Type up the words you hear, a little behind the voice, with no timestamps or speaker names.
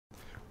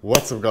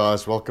What's up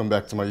guys, welcome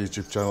back to my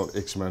YouTube channel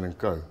Xman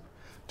Co.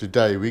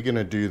 Today we're going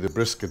to do the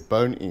brisket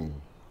bone in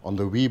on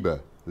the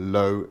Weber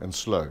low and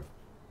slow.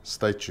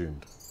 Stay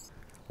tuned.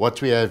 What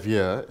we have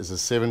here is a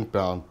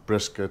 7-pound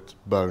brisket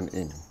bone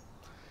in.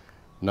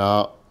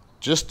 Now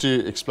just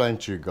to explain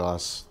to you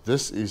guys,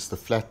 this is the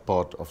flat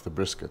part of the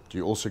brisket.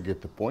 You also get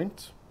the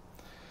point.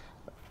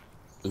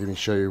 Let me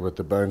show you what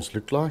the bones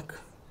look like.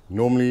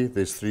 Normally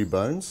there's 3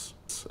 bones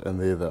and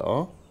there they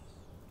are.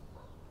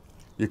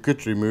 You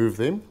could remove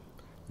them.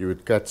 You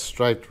would cut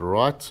straight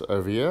right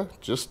over here,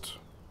 just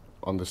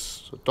on the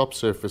top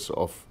surface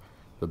of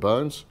the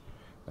bones,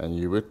 and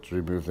you would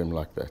remove them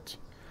like that.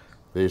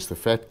 There's the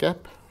fat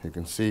cap. You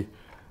can see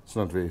it's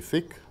not very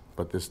thick,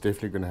 but it's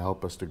definitely going to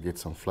help us to get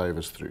some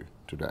flavors through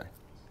today.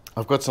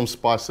 I've got some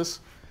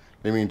spices.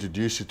 Let me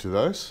introduce you to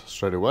those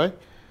straight away.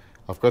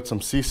 I've got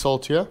some sea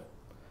salt here,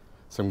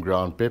 some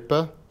ground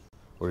pepper,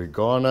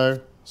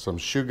 oregano, some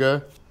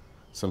sugar,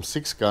 some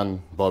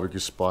 6-gun barbecue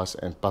spice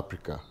and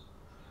paprika.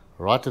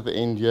 Right at the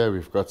end here,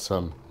 we've got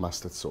some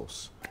mustard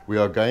sauce. We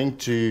are going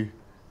to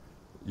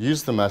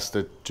use the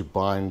mustard to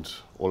bind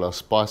all our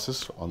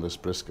spices on this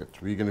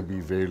brisket. We're going to be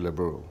very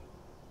liberal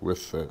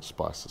with the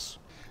spices.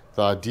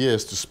 The idea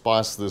is to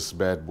spice this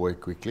bad boy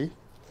quickly,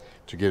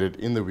 to get it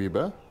in the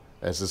Weber,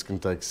 as this can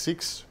take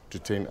 6 to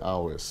 10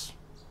 hours.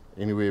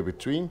 Anywhere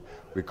between.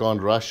 We can't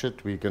rush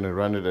it. We're going to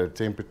run it at a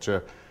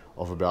temperature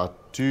of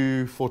about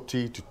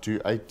 240 to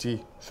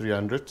 280,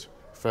 300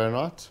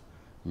 Fahrenheit.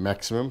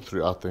 Maximum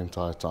throughout the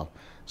entire time.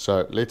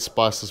 So let's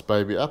spice this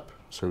baby up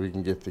so we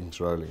can get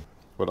things rolling.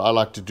 What I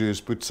like to do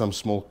is put some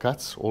small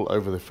cuts all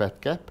over the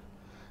fat cap,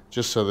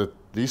 just so that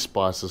these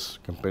spices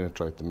can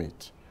penetrate the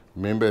meat.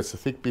 Remember, it's a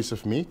thick piece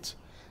of meat,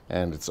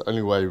 and it's the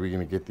only way we're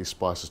going to get these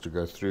spices to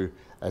go through,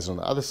 as on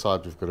the other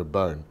side we've got a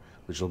bone,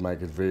 which will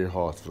make it very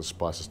hard for the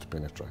spices to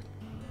penetrate.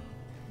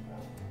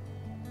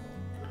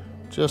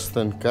 Just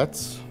thin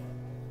cuts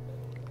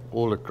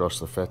all across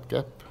the fat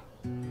cap.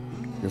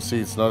 You can see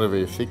it's not a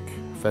very thick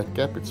fat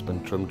cap, it's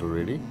been trimmed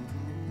already.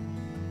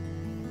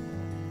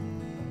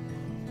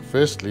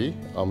 Firstly,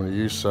 I'm going to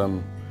use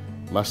some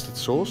mustard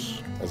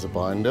sauce as a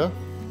binder.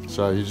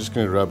 So you're just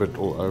going to rub it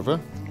all over.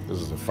 This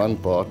is the fun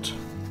part.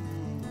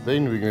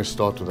 Then we're going to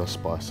start with our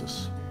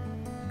spices.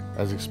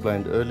 As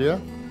explained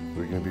earlier,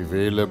 we're going to be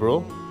very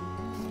liberal.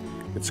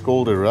 It's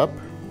called a rub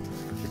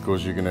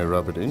because you're going to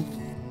rub it in.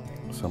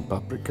 Some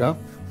paprika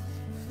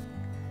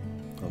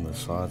on the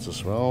sides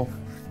as well.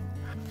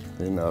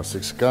 Then our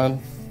 6-gun,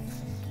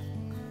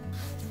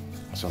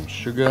 some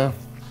sugar,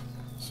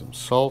 some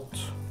salt,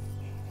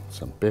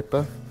 some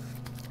pepper.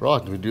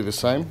 Right, we do the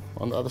same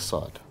on the other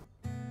side.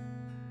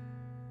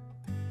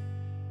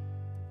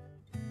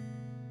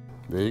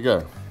 There you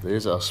go.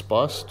 There's our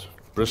spiced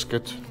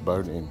brisket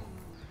bone in.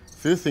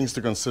 Few things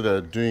to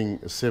consider doing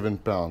a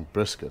 7-pound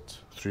brisket,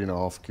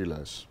 3.5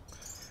 kilos,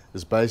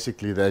 is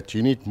basically that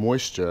you need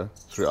moisture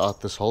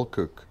throughout this whole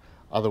cook.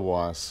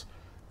 Otherwise,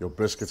 your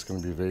brisket's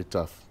going to be very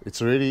tough.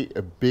 It's already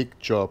a big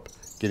job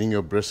getting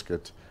your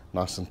brisket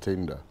nice and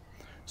tender.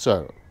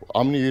 So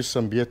I'm going to use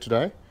some beer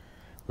today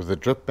with a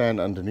drip pan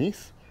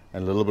underneath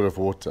and a little bit of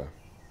water.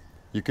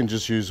 You can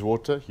just use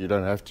water. You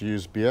don't have to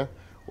use beer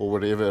or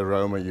whatever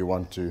aroma you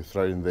want to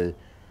throw in there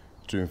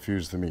to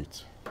infuse the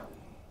meat.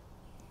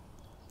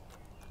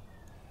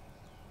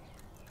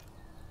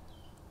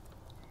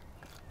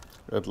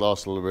 That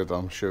last little bit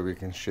I'm sure we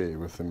can share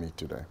with the meat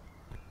today.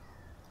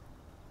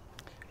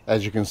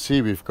 As you can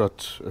see, we've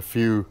got a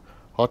few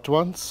hot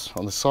ones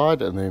on the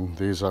side, and then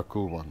these are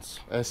cool ones.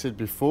 As said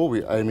before,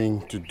 we're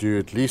aiming to do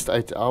at least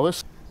 8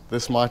 hours.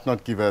 This might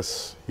not give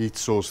us heat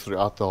source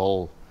throughout the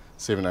whole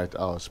 7-8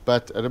 hours,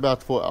 but at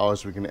about 4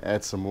 hours we're going to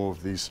add some more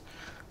of these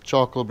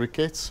charcoal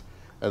briquettes,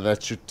 and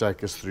that should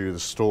take us through the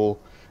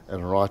stall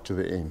and right to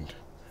the end,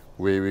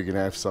 where we're going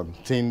to have some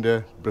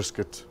tender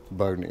brisket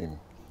bone in.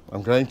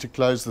 I'm going to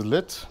close the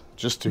lid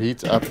just to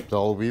heat up the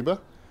whole Weber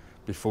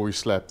before we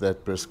slap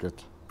that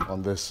brisket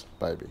on this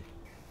baby.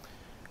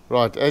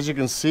 Right, as you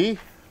can see,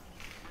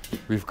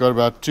 we've got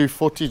about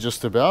 240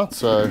 just about.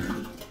 So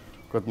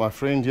got my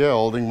friend here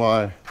holding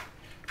my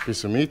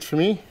piece of meat for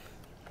me.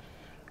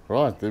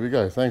 Right, there we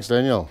go. Thanks,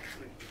 Daniel.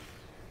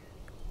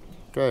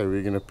 Okay,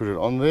 we're going to put it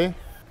on there.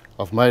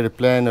 I've made a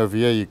plan over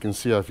here. You can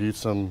see I've used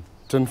some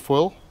tin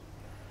foil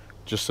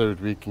just so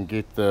that we can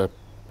get the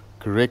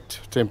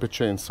correct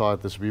temperature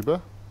inside this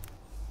Weber.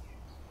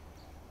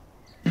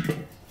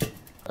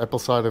 Apple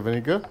cider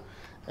vinegar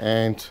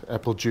and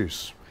apple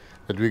juice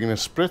that we're going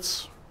to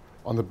spritz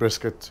on the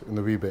brisket in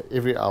the Weber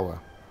every hour.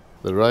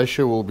 The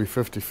ratio will be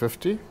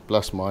 50-50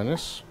 plus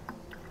minus.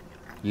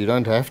 You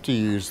don't have to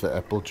use the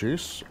apple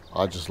juice.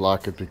 I just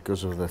like it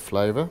because of the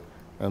flavor,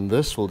 and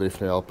this will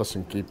definitely help us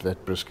and keep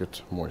that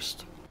brisket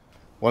moist.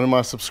 One of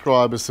my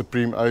subscribers,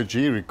 Supreme OG,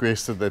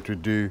 requested that we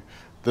do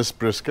this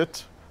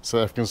brisket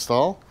South African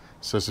style.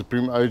 So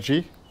Supreme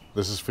OG,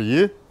 this is for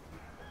you.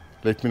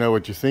 Let me know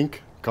what you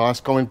think. Guys,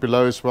 comment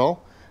below as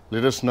well.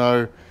 Let us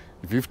know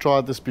if you've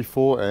tried this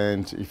before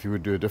and if you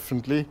would do it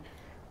differently.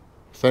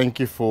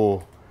 Thank you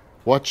for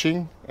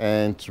watching,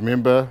 and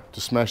remember to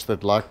smash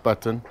that like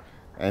button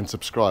and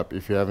subscribe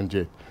if you haven't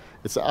yet.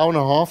 It's an hour and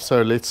a half,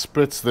 so let's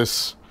spritz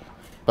this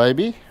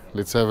baby.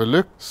 Let's have a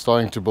look.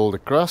 Starting to build a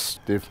crust.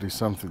 Definitely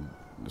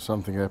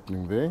something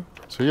happening there.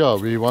 So yeah,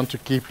 we want to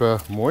keep her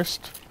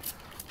moist.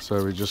 So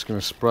we're just going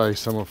to spray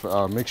some of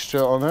our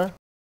mixture on her.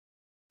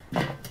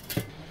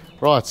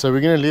 Right, so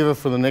we're going to leave her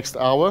for the next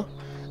hour.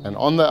 And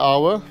on the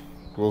hour,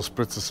 we'll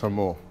spritz her some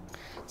more.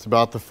 It's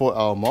about the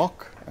 4-hour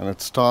mark. And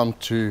it's time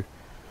to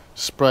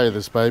spray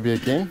this baby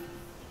again.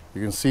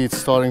 You can see it's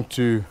starting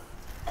to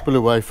pull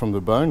away from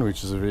the bone,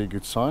 which is a very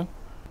good sign.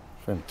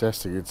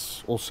 Fantastic.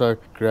 It's also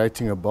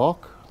creating a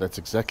bark. That's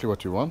exactly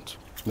what you want.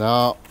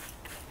 Now,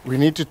 we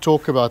need to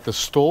talk about the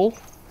stall.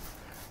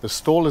 The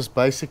stall is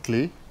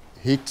basically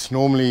heat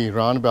normally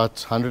around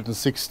about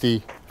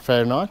 160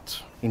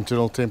 Fahrenheit,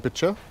 internal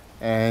temperature.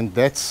 And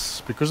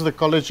that's because of the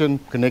collagen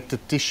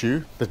connected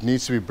tissue that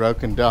needs to be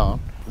broken down.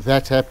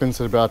 That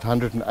happens at about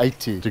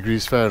 180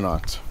 degrees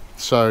Fahrenheit.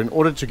 So in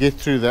order to get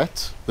through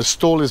that, the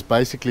stall is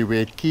basically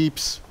where it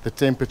keeps the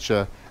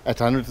temperature at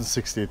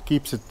 160.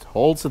 It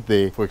holds it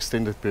there for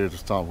extended period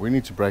of time. We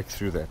need to break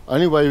through that.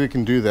 Only way we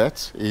can do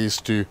that is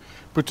to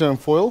put it on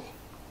foil,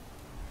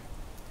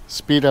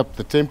 speed up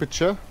the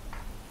temperature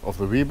of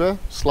the Weber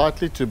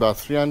slightly to about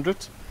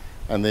 300,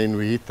 and then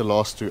we heat the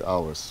last 2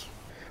 hours.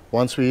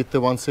 Once we hit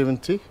the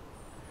 170,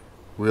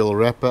 we'll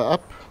wrap her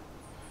up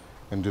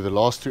and do the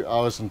last 2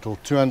 hours until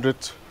 200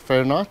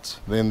 Fahrenheit.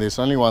 Then there's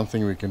only one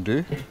thing we can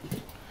do,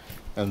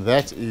 and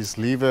that is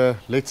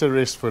let her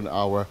rest for an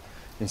hour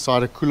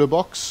inside a cooler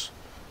box,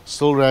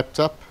 still wrapped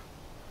up,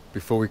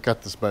 before we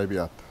cut this baby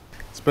up.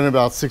 It's been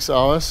about 6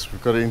 hours.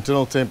 We've got an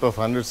internal temp of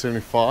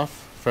 175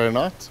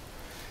 Fahrenheit,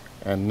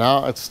 and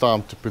now it's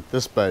time to put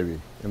this baby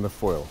in the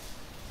foil.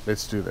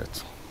 Let's do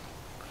that.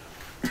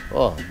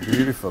 Oh,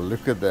 beautiful.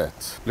 Look at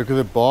that. Look at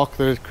the bark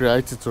that it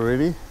created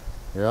already.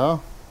 Yeah,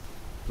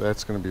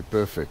 that's going to be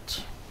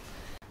perfect.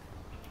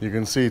 You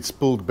can see it's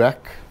pulled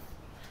back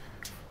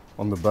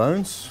on the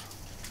bones.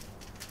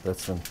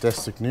 That's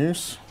fantastic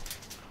news.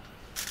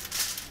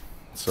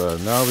 So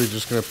now we're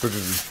just going to put it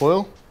in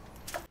foil.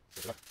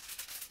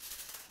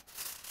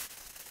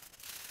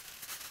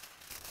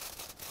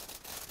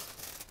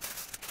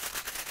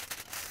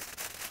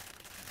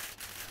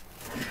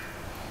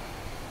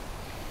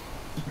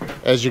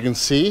 As you can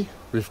see,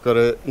 we've got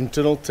an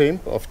internal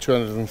temp of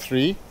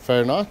 203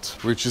 Fahrenheit,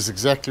 which is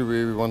exactly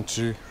where we want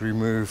to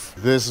remove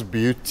this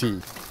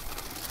beauty.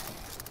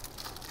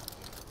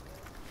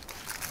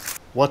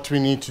 What we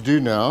need to do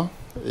now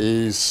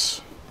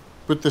is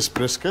put this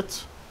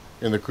brisket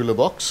in the cooler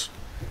box.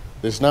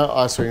 There's no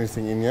ice or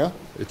anything in here.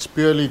 It's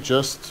purely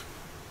just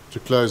to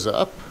close it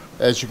up.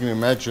 As you can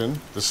imagine,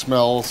 the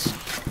smells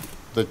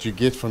that you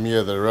get from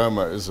here, the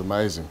aroma is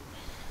amazing.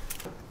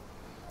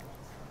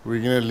 We're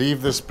going to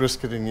leave this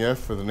brisket in here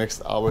for the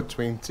next hour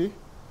 20.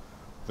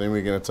 Then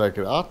we're going to take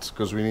it out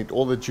because we need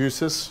all the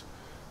juices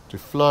to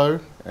flow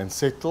and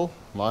settle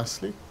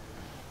nicely.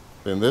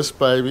 Then this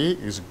baby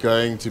is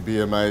going to be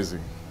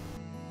amazing.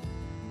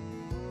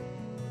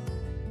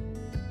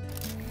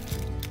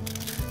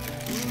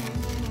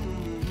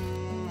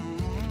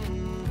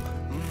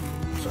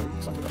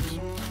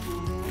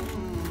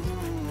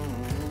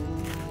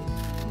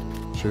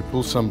 Should we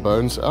pull some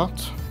bones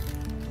out?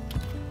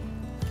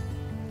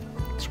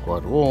 It's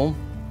quite warm.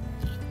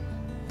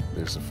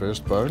 There's the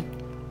first bone.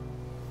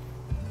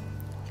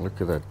 Look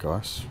at that,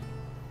 guys.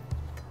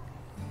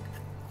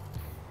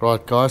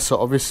 Right, guys, so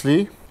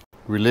obviously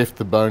we left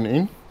the bone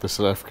in the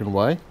South African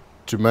way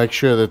to make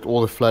sure that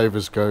all the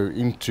flavors go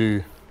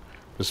into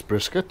this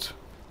brisket.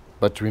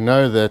 But we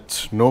know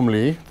that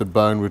normally the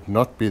bone would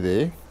not be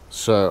there.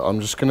 So I'm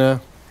just gonna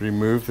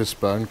remove this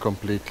bone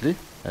completely,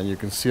 and you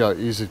can see how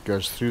easy it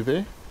goes through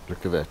there.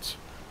 Look at that.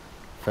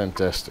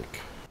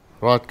 Fantastic.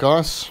 Right,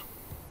 guys,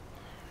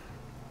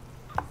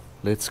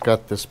 let's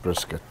cut this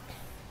brisket.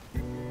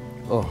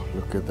 Oh,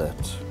 look at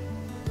that.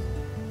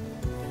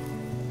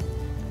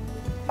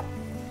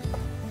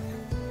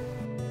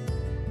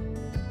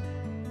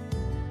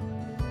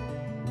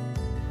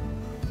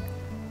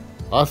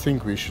 I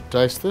think we should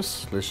taste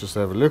this. Let's just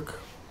have a look.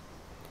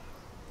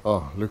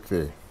 Oh, look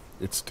there.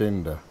 It's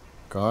tender.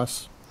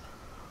 Guys,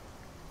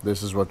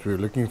 this is what we were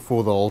looking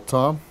for the whole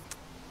time.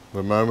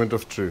 The moment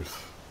of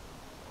truth.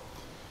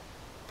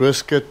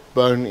 Brisket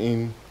bone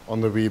in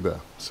on the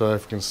Weber, South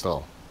African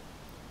style.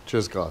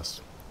 Cheers,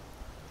 guys.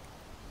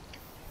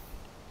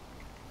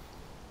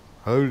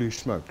 Holy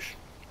smokes.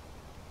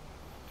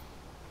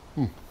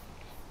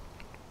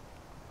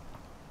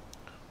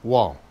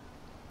 Wow.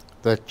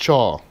 That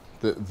char,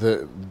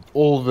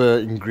 all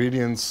the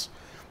ingredients,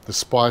 the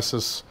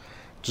spices,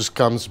 just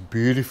comes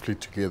beautifully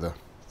together.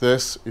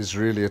 This is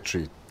really a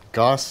treat.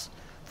 Guys,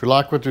 if you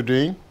like what we're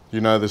doing, you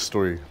know the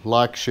story.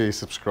 Like, share,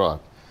 subscribe.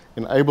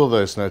 Enable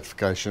those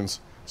notifications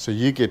so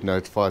you get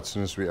notified as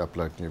soon as we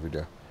upload a new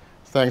video.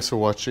 Thanks for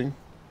watching.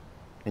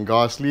 And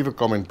guys, leave a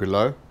comment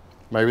below.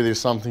 Maybe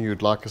there's something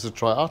you'd like us to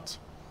try out.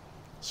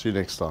 See you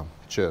next time.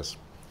 Cheers.